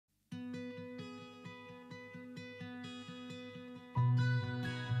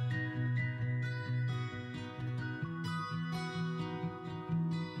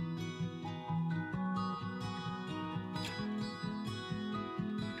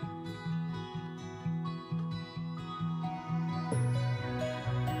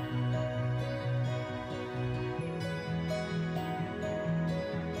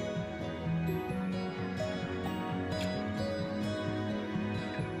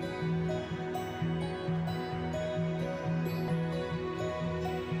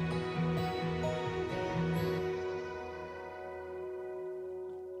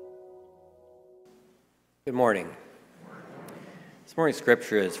Good morning. This morning's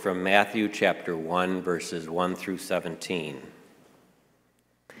scripture is from Matthew chapter 1, verses 1 through 17.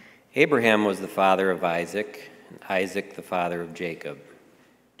 Abraham was the father of Isaac, and Isaac the father of Jacob,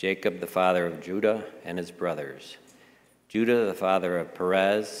 Jacob the father of Judah and his brothers, Judah the father of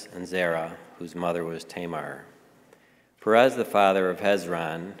Perez and Zerah, whose mother was Tamar, Perez the father of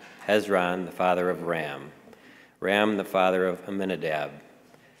Hezron, Hezron the father of Ram, Ram the father of Amminadab,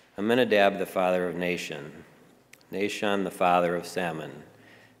 Amminadab the father of Nahshon, Nahshon the father of Salmon,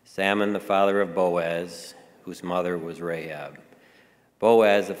 Salmon the father of Boaz, whose mother was Rahab,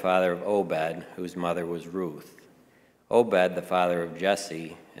 Boaz the father of Obed, whose mother was Ruth, Obed the father of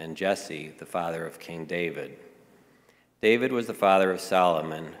Jesse, and Jesse the father of King David. David was the father of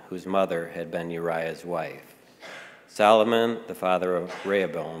Solomon, whose mother had been Uriah's wife. Solomon the father of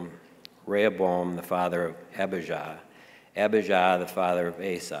Rehoboam, Rehoboam the father of Abijah, Abijah the father of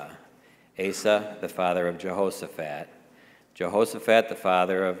Asa, Asa the father of Jehoshaphat, Jehoshaphat the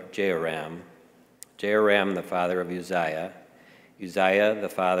father of Jehoram, Jehoram the father of Uzziah, Uzziah the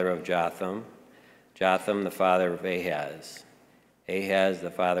father of Jotham, Jotham the father of Ahaz, Ahaz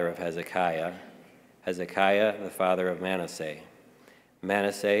the father of Hezekiah, Hezekiah the father of Manasseh,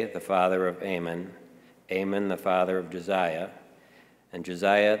 Manasseh the father of Amon, Amon the father of Josiah, and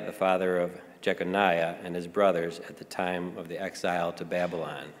Josiah the father of Jeconiah and his brothers at the time of the exile to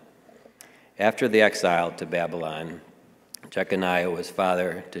Babylon. After the exile to Babylon, Jeconiah was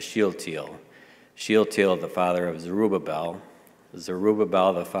father to Shealtiel, Shealtiel the father of Zerubbabel,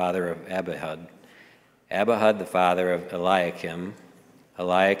 Zerubbabel the father of Abihud, Abihud the father of Eliakim,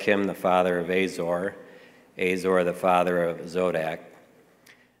 Eliakim the father of Azor, Azor the father of Zodak,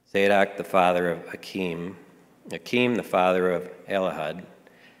 Zadok the father of Akim, Akim the father of Elihud,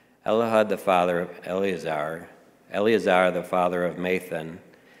 Elihud the father of Eleazar, Eleazar the father of Mathan,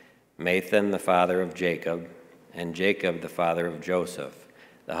 Mathan the father of Jacob, and Jacob the father of Joseph,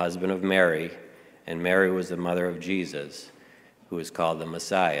 the husband of Mary, and Mary was the mother of Jesus, who is called the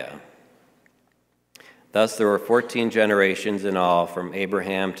Messiah. Thus there were 14 generations in all from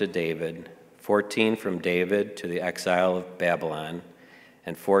Abraham to David, 14 from David to the exile of Babylon,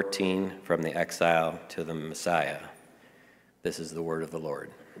 and 14 from the exile to the Messiah. This is the word of the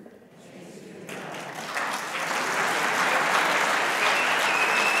Lord.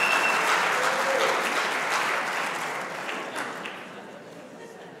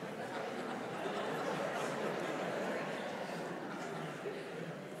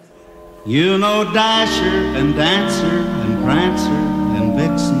 You know Dasher and Dancer and Prancer and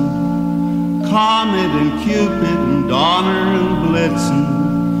Vixen, Comet and Cupid and Donner and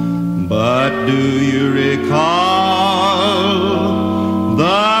Blitzen, but do you recall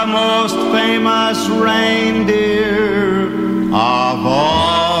the most famous reindeer of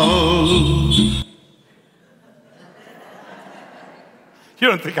all? You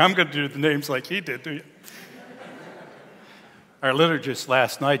don't think I'm going to do the names like he did, do you? Our liturgist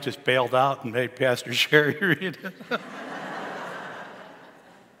last night just bailed out and made Pastor Sherry read it.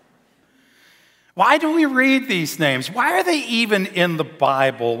 Why do we read these names? Why are they even in the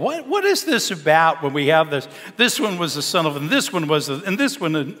Bible? What is this about when we have this? This one was the son of, and this one was, and this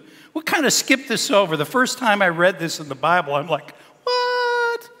one, and we kind of skipped this over. The first time I read this in the Bible, I'm like,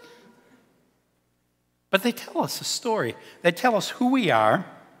 what? But they tell us a story. They tell us who we are,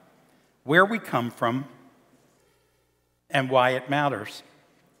 where we come from, and why it matters.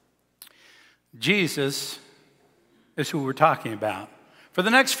 Jesus is who we're talking about. For the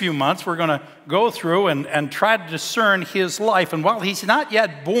next few months, we're going to go through and try to discern his life. And while he's not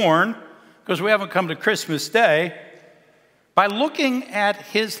yet born, because we haven't come to Christmas Day, by looking at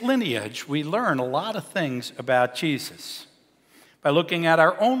his lineage, we learn a lot of things about Jesus. By looking at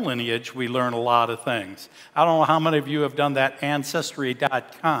our own lineage, we learn a lot of things. I don't know how many of you have done that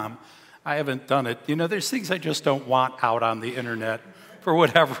Ancestry.com. I haven't done it. You know, there's things I just don't want out on the internet for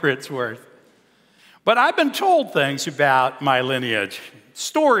whatever it's worth. But I've been told things about my lineage,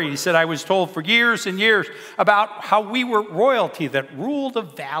 stories that I was told for years and years about how we were royalty that ruled a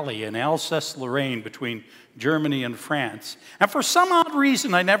valley in Alsace-Lorraine between Germany and France. And for some odd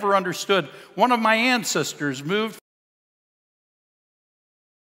reason I never understood, one of my ancestors moved from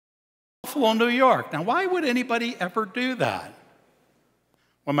Buffalo, New York. Now, why would anybody ever do that?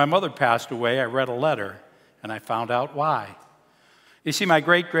 When my mother passed away, I read a letter, and I found out why. You see, my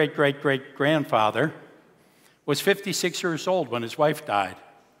great-great-great-great-grandfather was 56 years old when his wife died.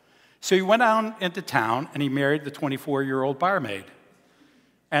 So he went down into town, and he married the 24-year-old barmaid.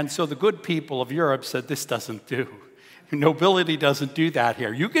 And so the good people of Europe said, this doesn't do. Nobility doesn't do that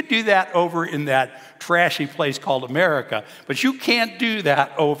here. You could do that over in that trashy place called America, but you can't do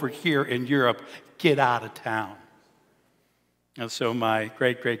that over here in Europe. get out of town. And so my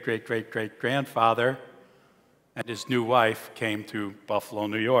great-great-great-great-great-grandfather and his new wife came to Buffalo,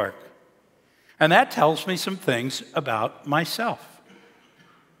 New York. And that tells me some things about myself.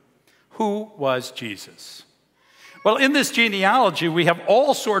 Who was Jesus? Well, in this genealogy, we have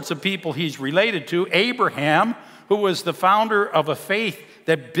all sorts of people he's related to. Abraham, who was the founder of a faith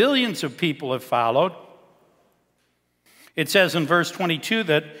that billions of people have followed. It says in verse 22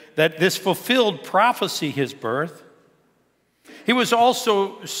 that this fulfilled prophecy, his birth. He was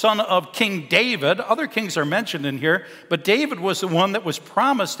also son of King David. Other kings are mentioned in here, but David was the one that was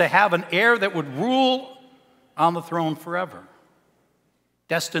promised to have an heir that would rule on the throne forever.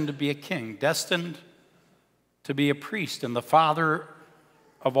 Destined to be a king, destined to be a priest, and the father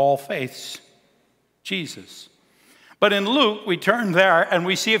of all faiths, Jesus. But in Luke, we turn there and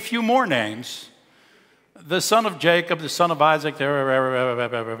we see a few more names. The son of Jacob, the son of Isaac,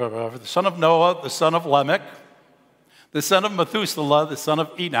 the son of Noah, the son of Lamech, the son of Methuselah, the son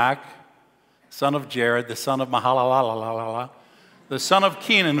of Enoch, son of Jared, the son of Mahalalel, the son of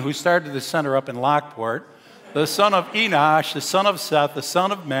Kenan, who started the center up in Lockport, the son of Enosh, the son of Seth, the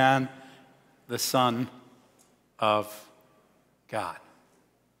son of man, the son of God.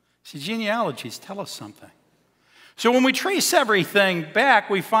 See, genealogies tell us something. So when we trace everything back,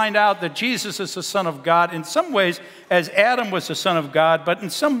 we find out that Jesus is the Son of God in some ways as Adam was the Son of God, but in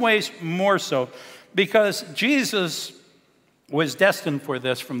some ways more so, because Jesus was destined for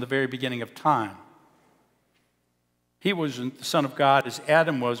this from the very beginning of time. He was the Son of God as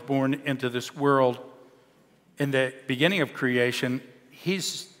Adam was born into this world in the beginning of creation.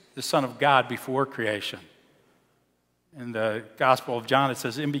 He's the Son of God before creation. In the Gospel of John, it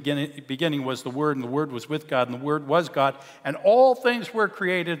says, in beginning was the Word, and the Word was with God, and the Word was God, and all things were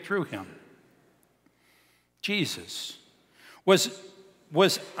created through him. Jesus was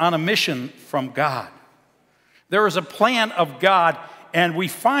on a mission from God. There was a plan of God, and we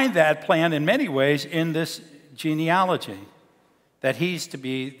find that plan in many ways in this genealogy, that he's to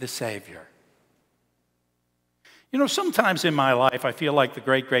be the Savior. You know, sometimes in my life, I feel like the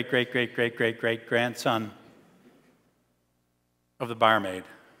great-great-great-great-great-great-great-grandson of the barmaid.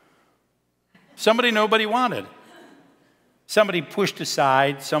 Somebody nobody wanted. Somebody pushed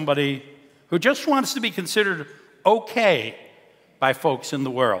aside. Somebody who just wants to be considered okay by folks in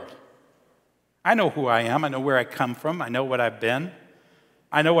the world. I know who I am. I know where I come from. I know what I've been.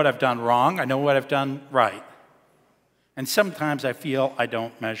 I know what I've done wrong. I know what I've done right. And sometimes I feel I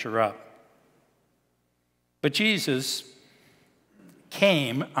don't measure up. But Jesus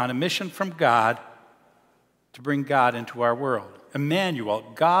came on a mission from God to bring God into our world. Emmanuel,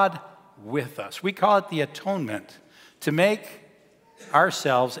 God with us. We call it the atonement, to make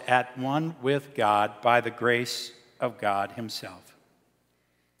ourselves at one with God by the grace of God himself.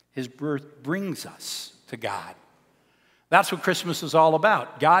 His birth brings us to God. That's what Christmas is all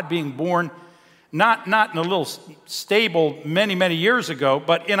about. God being born not in a little stable many, many years ago,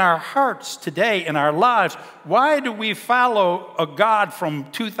 but in our hearts today, in our lives. Why do we follow a God from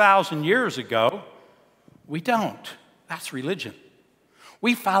 2,000 years ago? We don't. That's religion.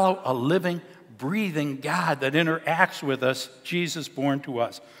 We follow a living, breathing God that interacts with us, Jesus born to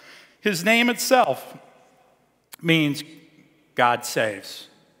us. His name itself means God saves.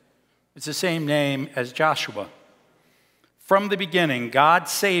 It's the same name as Joshua. From the beginning, God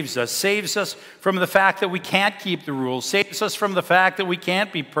saves us from the fact that we can't keep the rules, saves us from the fact that we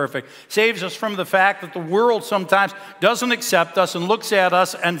can't be perfect, saves us from the fact that the world sometimes doesn't accept us and looks at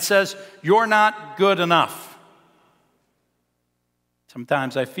us and says, you're not good enough.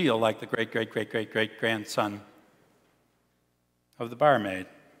 Sometimes I feel like the great-great-great-great-great-grandson of the barmaid,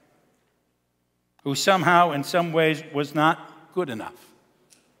 who somehow, in some ways, was not good enough.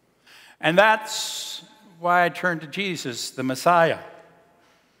 And that's why I turned to Jesus, the Messiah.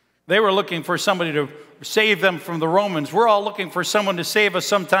 They were looking for somebody to save them from the Romans. We're all looking for someone to save us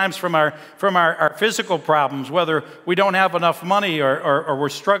sometimes from our physical problems, whether we don't have enough money or we're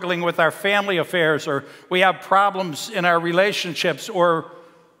struggling with our family affairs, or we have problems in our relationships, or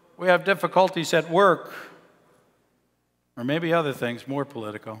we have difficulties at work, or maybe other things more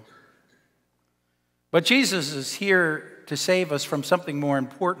political. But Jesus is here to save us from something more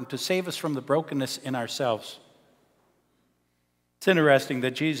important, to save us from the brokenness in ourselves. It's interesting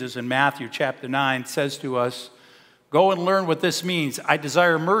that Jesus in Matthew chapter 9 says to us, go and learn what this means. I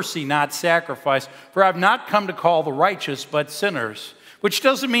desire mercy, not sacrifice, for I've not come to call the righteous, but sinners. Which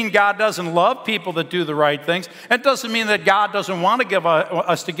doesn't mean God doesn't love people that do the right things. It doesn't mean that God doesn't want to give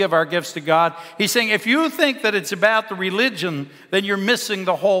us to give our gifts to God. He's saying if you think that it's about the religion, then you're missing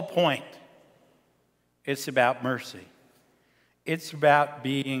the whole point. It's about mercy. It's about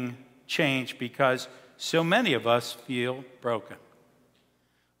being change because so many of us feel broken.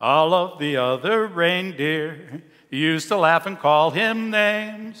 All of the other reindeer used to laugh and call him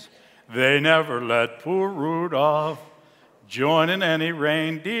names. They never let poor Rudolph join in any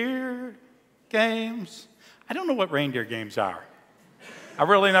reindeer games. I don't know what reindeer games are. I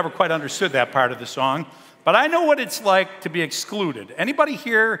really never quite understood that part of the song, but I know what it's like to be excluded. Anybody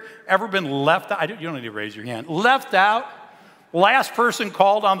here ever been left out? You don't need to raise your hand. Left out, last person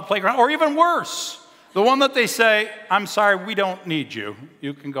called on the playground, or even worse, the one that they say, I'm sorry, we don't need you.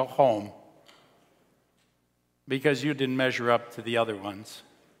 You can go home because you didn't measure up to the other ones.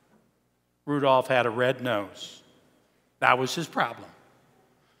 Rudolph had a red nose. That was his problem.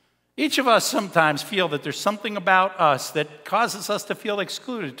 Each of us sometimes feel that there's something about us that causes us to feel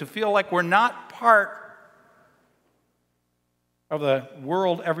excluded, to feel like we're not part of the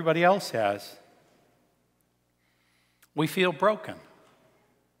world everybody else has. We feel broken.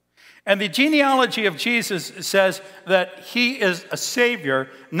 And the genealogy of Jesus says that he is a savior,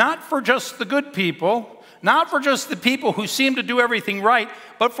 not for just the good people, not for just the people who seem to do everything right,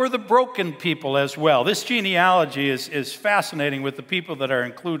 but for the broken people as well. This genealogy is fascinating with the people that are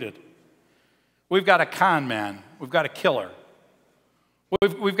included. We've got a con man. We've got a killer.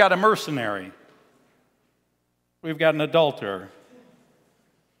 We've got a mercenary. We've got an adulterer.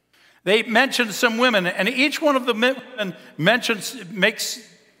 They mention some women, and each one of the women makes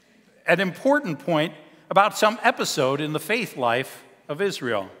an important point about some episode in the faith life of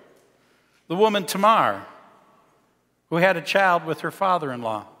Israel. The woman Tamar, who had a child with her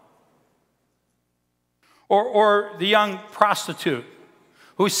father-in-law. Or the young prostitute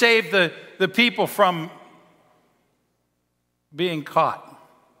who saved the people from being caught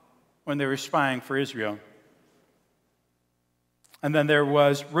when they were spying for Israel. And then there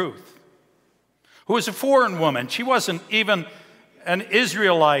was Ruth, who was a foreign woman. She wasn't even an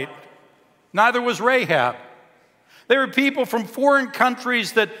Israelite. Neither was Rahab. They were people from foreign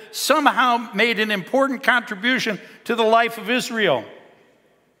countries that somehow made an important contribution to the life of Israel.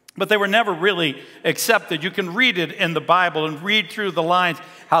 But they were never really accepted. You can read it in the Bible and read through the lines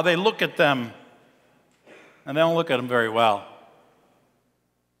how they look at them. And they don't look at them very well.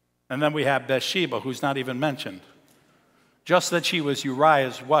 And then we have Bathsheba, who's not even mentioned. Just that she was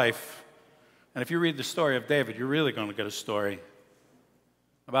Uriah's wife. And if you read the story of David, you're really going to get a story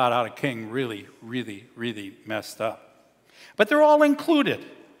about how the king really, really, really messed up. But they're all included.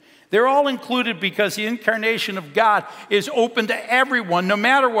 They're all included because the incarnation of God is open to everyone, no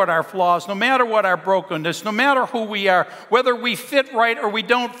matter what our flaws, no matter what our brokenness, no matter who we are, whether we fit right or we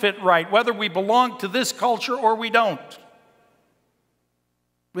don't fit right, whether we belong to this culture or we don't.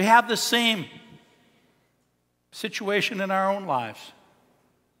 We have the same situation in our own lives.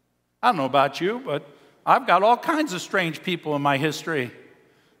 I don't know about you, but I've got all kinds of strange people in my history.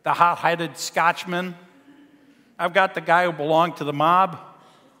 The hot-headed Scotchman. I've got the guy who belonged to the mob.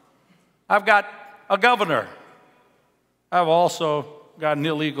 I've got a governor. I've also got an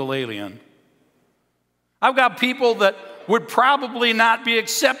illegal alien. I've got people that would probably not be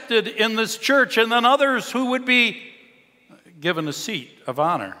accepted in this church, and then others who would be given a seat of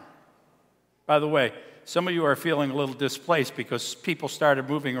honor. By the way, some of you are feeling a little displaced because people started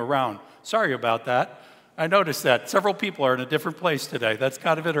moving around. Sorry about that. I noticed that. Several people are in a different place today. That's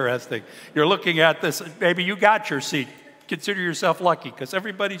kind of interesting. You're looking at this. Maybe you got your seat. Consider yourself lucky because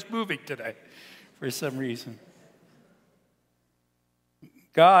everybody's moving today for some reason.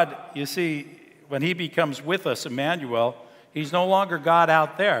 God, you see, when he becomes with us, Emmanuel, he's no longer God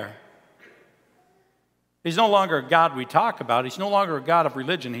out there. He's no longer a God we talk about. He's no longer a God of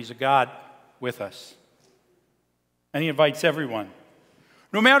religion. He's a God with us. And he invites everyone,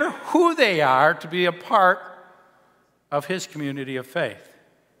 no matter who they are, to be a part of his community of faith.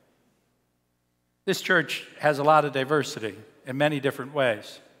 This church has a lot of diversity in many different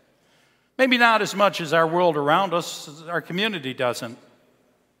ways. Maybe not as much as our world around us, our community doesn't.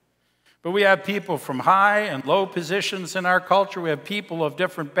 But we have people from high and low positions in our culture. We have people of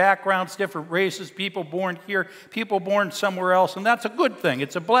different backgrounds, different races, people born here, people born somewhere else, and that's a good thing.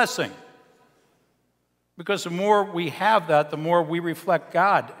 It's a blessing. Because the more we have that, the more we reflect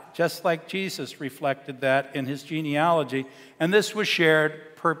God, just like Jesus reflected that in his genealogy. And this was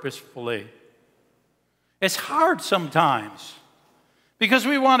shared purposefully. It's hard sometimes because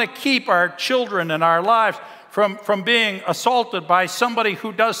we want to keep our children and our lives from being assaulted by somebody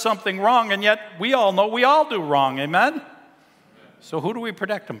who does something wrong, and yet we all know we all do wrong, amen? So who do we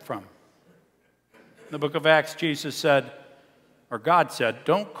protect them from? In the book of Acts, Jesus said, or God said,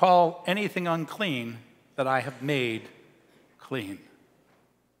 don't call anything unclean that I have made clean.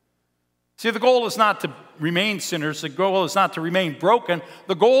 See, the goal is not to remain sinners. The goal is not to remain broken.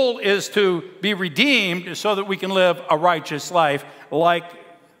 The goal is to be redeemed so that we can live a righteous life like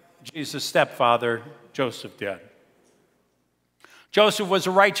Jesus' stepfather, Joseph, did. Joseph was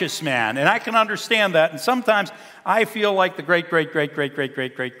a righteous man, and I can understand that. And sometimes I feel like the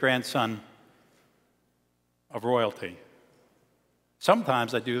great-great-great-great-great-great-great-grandson of royalty.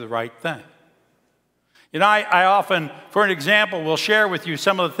 Sometimes I do the right thing. You know, I often, for an example, will share with you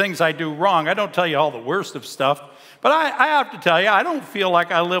some of the things I do wrong. I don't tell you all the worst of stuff, but I have to tell you, I don't feel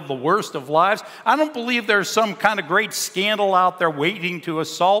like I live the worst of lives. I don't believe there's some kind of great scandal out there waiting to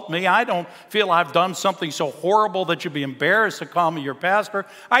assault me. I don't feel I've done something so horrible that you'd be embarrassed to call me your pastor.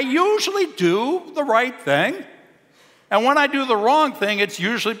 I usually do the right thing. And when I do the wrong thing, it's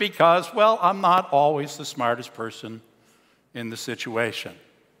usually because, well, I'm not always the smartest person in the situation.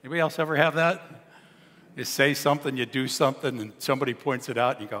 Anybody else ever have that? You say something, you do something, and somebody points it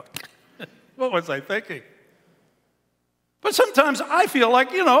out, and you go, what was I thinking? But sometimes I feel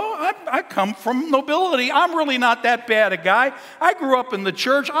like, you know, I come from nobility. I'm really not that bad a guy. I grew up in the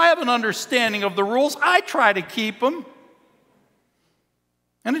church. I have an understanding of the rules. I try to keep them.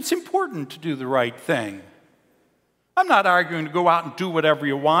 And it's important to do the right thing. I'm not arguing to go out and do whatever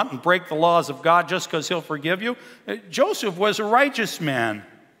you want and break the laws of God just because he'll forgive you. Joseph was a righteous man.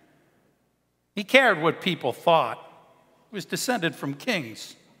 He cared what people thought. He was descended from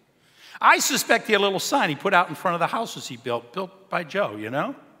kings. I suspect he had a little sign he put out in front of the houses he built by Joe, you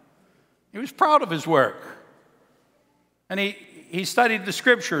know? He was proud of his work. And he studied the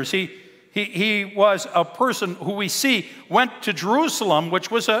scriptures. He was a person who we see went to Jerusalem, which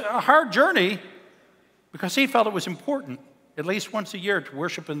was a hard journey, because he felt it was important, at least once a year, to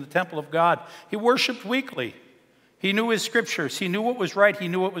worship in the temple of God. He worshiped weekly. He knew his scriptures. He knew what was right. He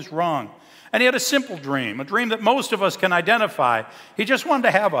knew what was wrong. And he had a simple dream, a dream that most of us can identify. He just wanted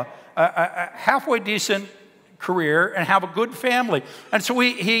to have a halfway decent career and have a good family. And so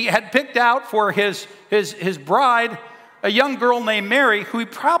he had picked out for his bride a young girl named Mary, who he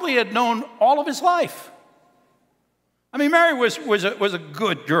probably had known all of his life. I mean, Mary was a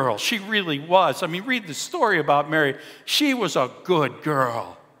good girl. She really was. I mean, read the story about Mary. She was a good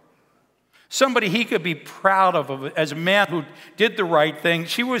girl. Somebody he could be proud of as a man who did the right thing.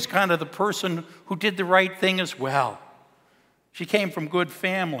 She was kind of the person who did the right thing as well. She came from good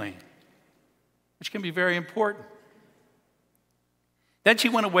family, which can be very important. Then she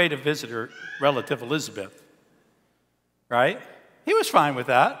went away to visit her relative Elizabeth, right? He was fine with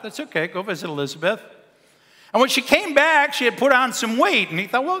that. That's okay, go visit Elizabeth. And when she came back, she had put on some weight, and he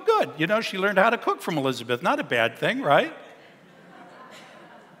thought, well, good. You know, she learned how to cook from Elizabeth. Not a bad thing, right?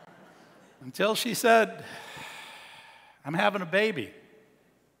 Until she said, I'm having a baby.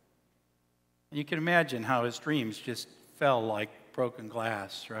 And you can imagine how his dreams just fell like broken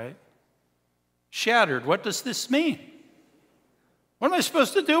glass, right? Shattered. What does this mean? What am I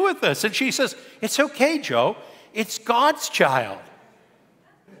supposed to do with this? And she says, it's okay, Joe. It's God's child.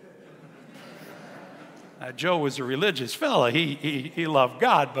 Joe was a religious fella. He loved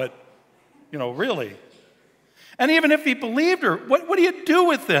God, but, you know, really. And even if he believed her, what do you do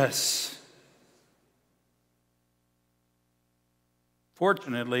with this?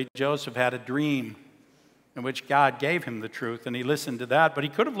 Fortunately, Joseph had a dream in which God gave him the truth, and he listened to that. But he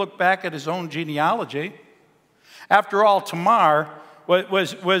could have looked back at his own genealogy. After all, Tamar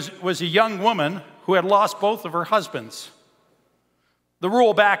was a young woman who had lost both of her husbands. The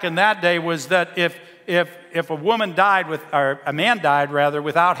rule back in that day was that if a woman died or a man died rather,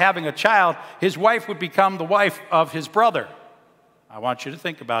 without having a child, his wife would become the wife of his brother. I want you to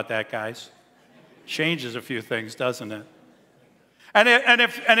think about that, guys. Changes a few things, doesn't it? And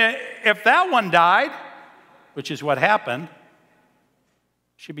if that one died, which is what happened,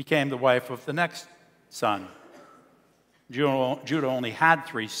 she became the wife of the next son. Judah only had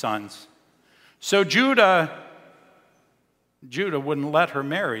 3 sons. So Judah wouldn't let her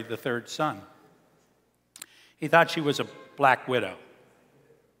marry the 3rd son. He thought she was a black widow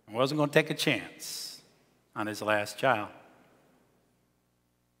and wasn't going to take a chance on his last child.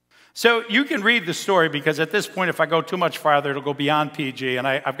 So you can read the story, because at this point, if I go too much farther, it'll go beyond PG, and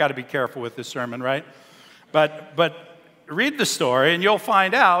I've got to be careful with this sermon, right? But read the story, and you'll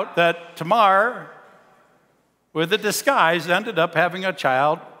find out that Tamar, with a disguise, ended up having a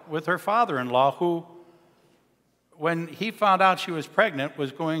child with her father-in-law, who, when he found out she was pregnant,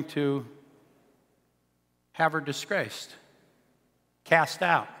 was going to have her disgraced, cast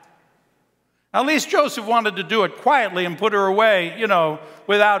out. At least Joseph wanted to do it quietly and put her away, you know,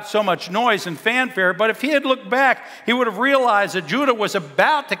 without so much noise and fanfare. But if he had looked back, he would have realized that Judah was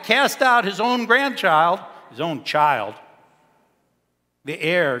about to cast out his own grandchild, his own child, the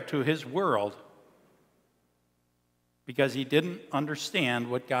heir to his world, because he didn't understand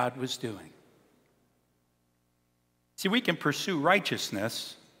what God was doing. See, we can pursue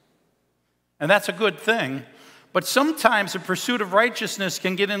righteousness, and that's a good thing, but sometimes the pursuit of righteousness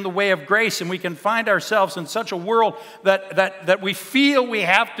can get in the way of grace, and we can find ourselves in such a world that we feel we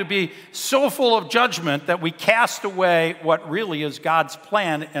have to be so full of judgment that we cast away what really is God's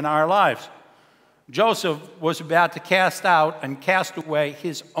plan in our lives. Joseph was about to cast out and cast away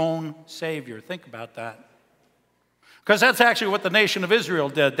his own Savior. Think about that. Because that's actually what the nation of Israel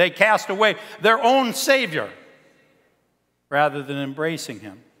did. They cast away their own Savior rather than embracing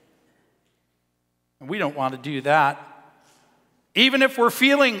him. And we don't want to do that. Even if we're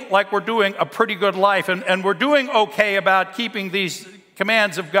feeling like we're doing a pretty good life and we're doing okay about keeping these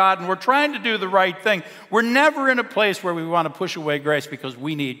commands of God and we're trying to do the right thing, we're never in a place where we want to push away grace because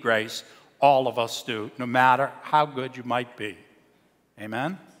we need grace. All of us do, no matter how good you might be.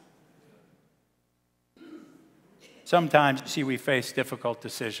 Amen? Sometimes, you see, we face difficult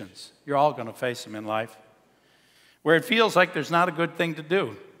decisions. You're all going to face them in life, where it feels like there's not a good thing to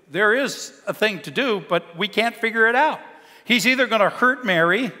do. There is a thing to do, but we can't figure it out. He's either going to hurt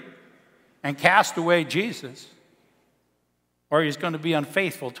Mary and cast away Jesus, or he's going to be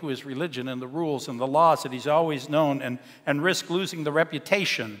unfaithful to his religion and the rules and the laws that he's always known and risk losing the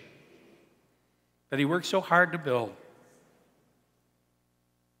reputation that he worked so hard to build.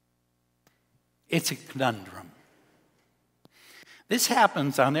 It's a conundrum. This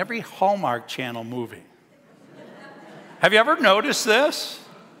happens on every Hallmark Channel movie. Have you ever noticed this?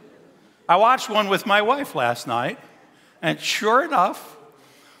 I watched one with my wife last night, and sure enough,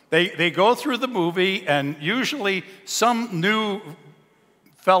 they go through the movie, and usually some new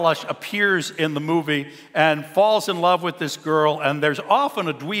fella appears in the movie and falls in love with this girl, and there's often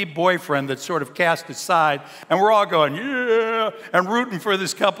a dweeb boyfriend that's sort of cast aside, and we're all going, yeah, and rooting for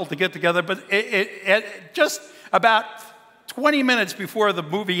this couple to get together. But it just about 20 minutes before the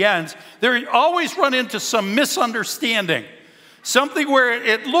movie ends, they always run into some misunderstanding. Something where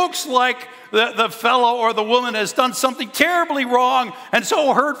it looks like the fellow or the woman has done something terribly wrong and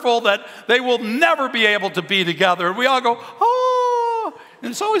so hurtful that they will never be able to be together. And we all go, oh! And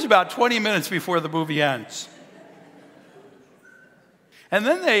it's always about 20 minutes before the movie ends. And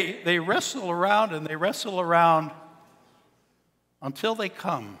then they wrestle around and they wrestle around until they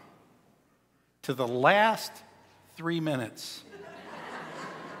come to the last 3 minutes.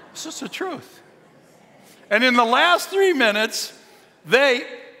 This is the truth. And in the last 3 minutes,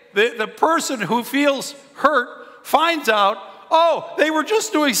 the person who feels hurt finds out, oh, they were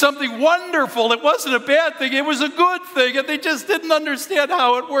just doing something wonderful. It wasn't a bad thing. It was a good thing. And they just didn't understand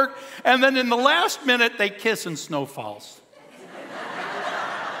how it worked. And then in the last minute, they kiss and snow falls.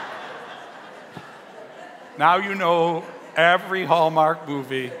 Now you know every Hallmark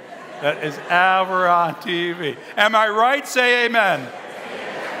movie that is ever on TV. Am I right? Say amen.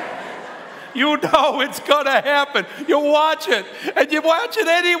 You know it's going to happen. You watch it, and you watch it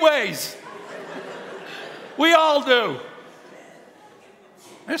anyways. We all do.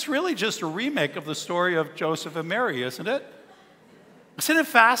 It's really just a remake of the story of Joseph and Mary, isn't it? Isn't it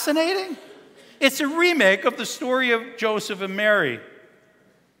fascinating? It's a remake of the story of Joseph and Mary.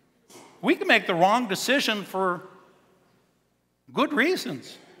 We can make the wrong decision for good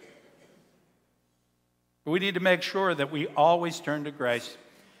reasons. But we need to make sure that we always turn to grace.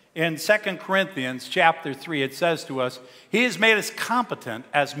 In 2 Corinthians chapter 3, it says to us, He has made us competent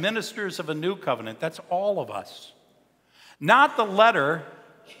as ministers of a new covenant. That's all of us. Not the letter,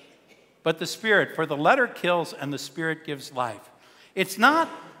 but the Spirit. For the letter kills and the Spirit gives life. It's not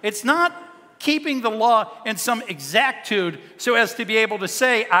keeping the law in some exactitude so as to be able to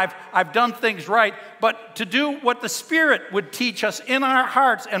say, I've done things right, but to do what the Spirit would teach us in our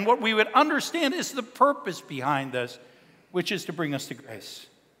hearts, and what we would understand is the purpose behind this, which is to bring us to grace.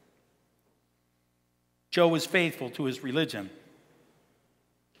 Joe was faithful to his religion.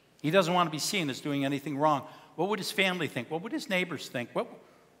 He doesn't want to be seen as doing anything wrong. What would his family think? What would his neighbors think?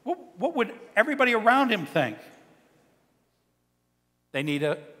 What would everybody around him think? They need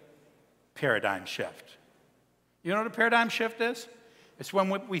a paradigm shift. You know what a paradigm shift is? It's when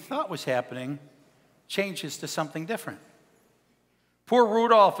what we thought was happening changes to something different. Poor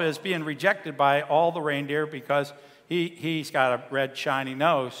Rudolph is being rejected by all the reindeer because he's got a red, shiny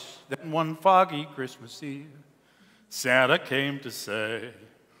nose. Then one foggy Christmas Eve, Santa came to say,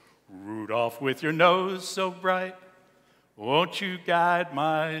 Rudolph, with your nose so bright, won't you guide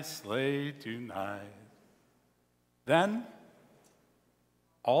my sleigh tonight? Then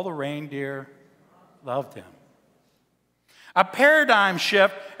all the reindeer loved him. A paradigm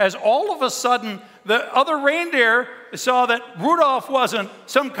shift as all of a sudden the other reindeer saw that Rudolph wasn't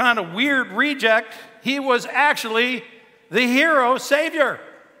some kind of weird reject. He was actually the hero savior.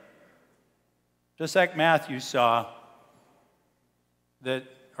 Just like Matthew saw that,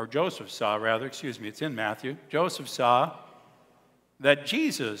 or Joseph saw rather, excuse me, it's in Matthew. Joseph saw that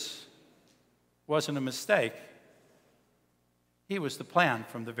Jesus wasn't a mistake. He was the plan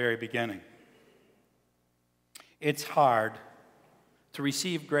from the very beginning. It's hard to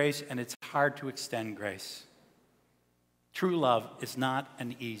receive grace, and it's hard to extend grace. True love is not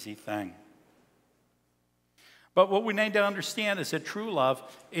an easy thing. But what we need to understand is that true love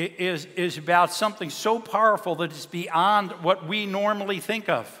is about something so powerful that it's beyond what we normally think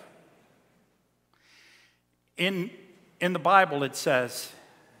of. In the Bible, it says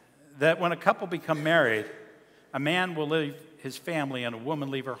that when a couple become married, a man will leave his family and a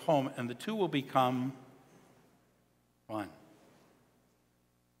woman leave her home, and the two will become one.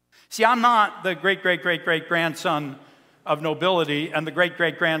 See, I'm not the great-great-great-great-grandson of nobility and the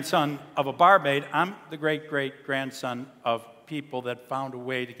great-great-grandson of a barmaid. I'm the great-great-grandson of people that found a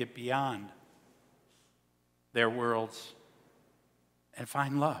way to get beyond their worlds and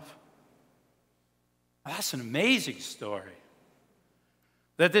find love. That's an amazing story.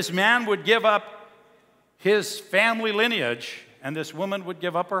 That this man would give up his family lineage and this woman would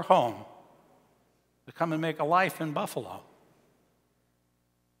give up her home to come and make a life in Buffalo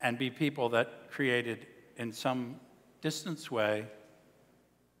and be people that created in some distant way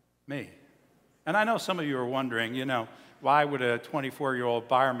me. And I know some of you are wondering, why would a 24-year-old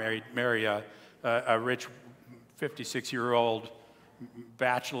barmaid marry a rich 56-year-old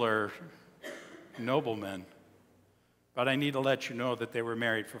bachelor nobleman? But I need to let you know that they were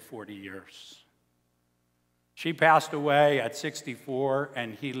married for 40 years. She passed away at 64,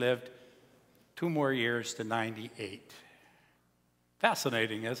 and he lived 2 more years to 98.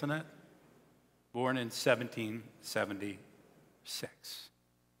 Fascinating, isn't it? Born in 1776.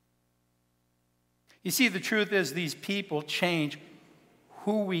 You see, the truth is these people change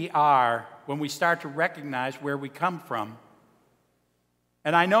who we are when we start to recognize where we come from.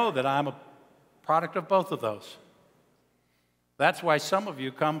 And I know that I'm a product of both of those. That's why some of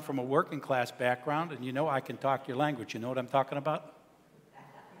you come from a working class background, and I can talk your language. You know what I'm talking about?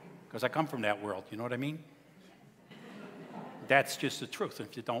 Because I come from that world. You know what I mean? That's just the truth.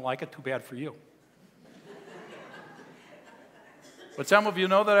 If you don't like it, too bad for you. But some of you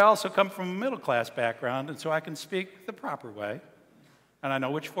know that I also come from a middle class background, and so I can speak the proper way, and I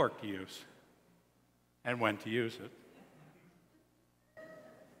know which fork to use and when to use it.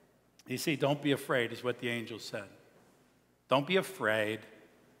 You see, don't be afraid is what the angel said. Don't be afraid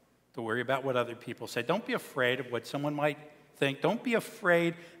to worry about what other people say. Don't be afraid of what someone might think. Don't be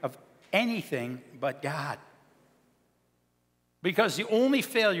afraid of anything but God. Because the only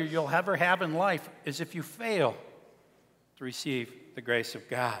failure you'll ever have in life is if you fail to receive the grace of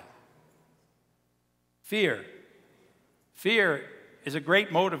God. Fear. Fear is a great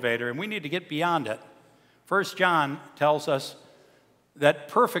motivator, and we need to get beyond it. 1 John tells us that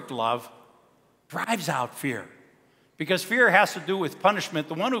perfect love drives out fear. Because fear has to do with punishment.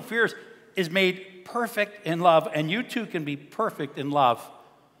 The one who fears is made perfect in love, and you too can be perfect in love.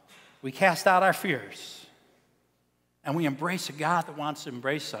 We cast out our fears, and we embrace a God that wants to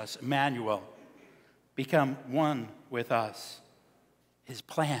embrace us, Emmanuel, become one with us. His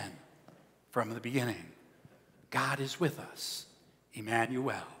plan from the beginning. God is with us,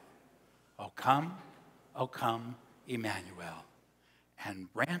 Emmanuel. Oh, come, Emmanuel, and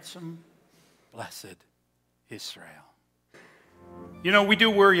ransom blessed Israel. We do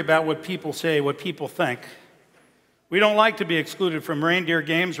worry about what people say, what people think. We don't like to be excluded from reindeer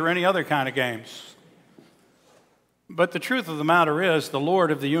games or any other kind of games. But the truth of the matter is, the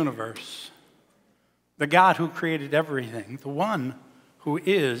Lord of the universe, the God who created everything, the one who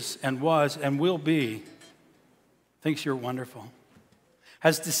is and was and will be, thinks you're wonderful,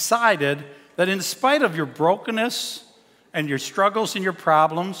 has decided that in spite of your brokenness and your struggles and your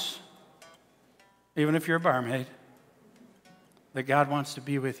problems, even if you're a barmaid, that God wants to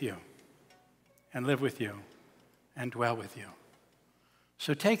be with you and live with you and dwell with you.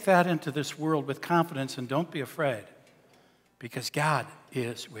 So take that into this world with confidence and don't be afraid, because God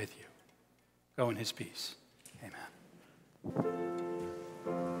is with you. Go in his peace. Amen.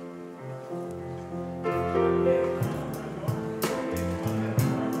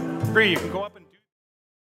 Bree, you can go up and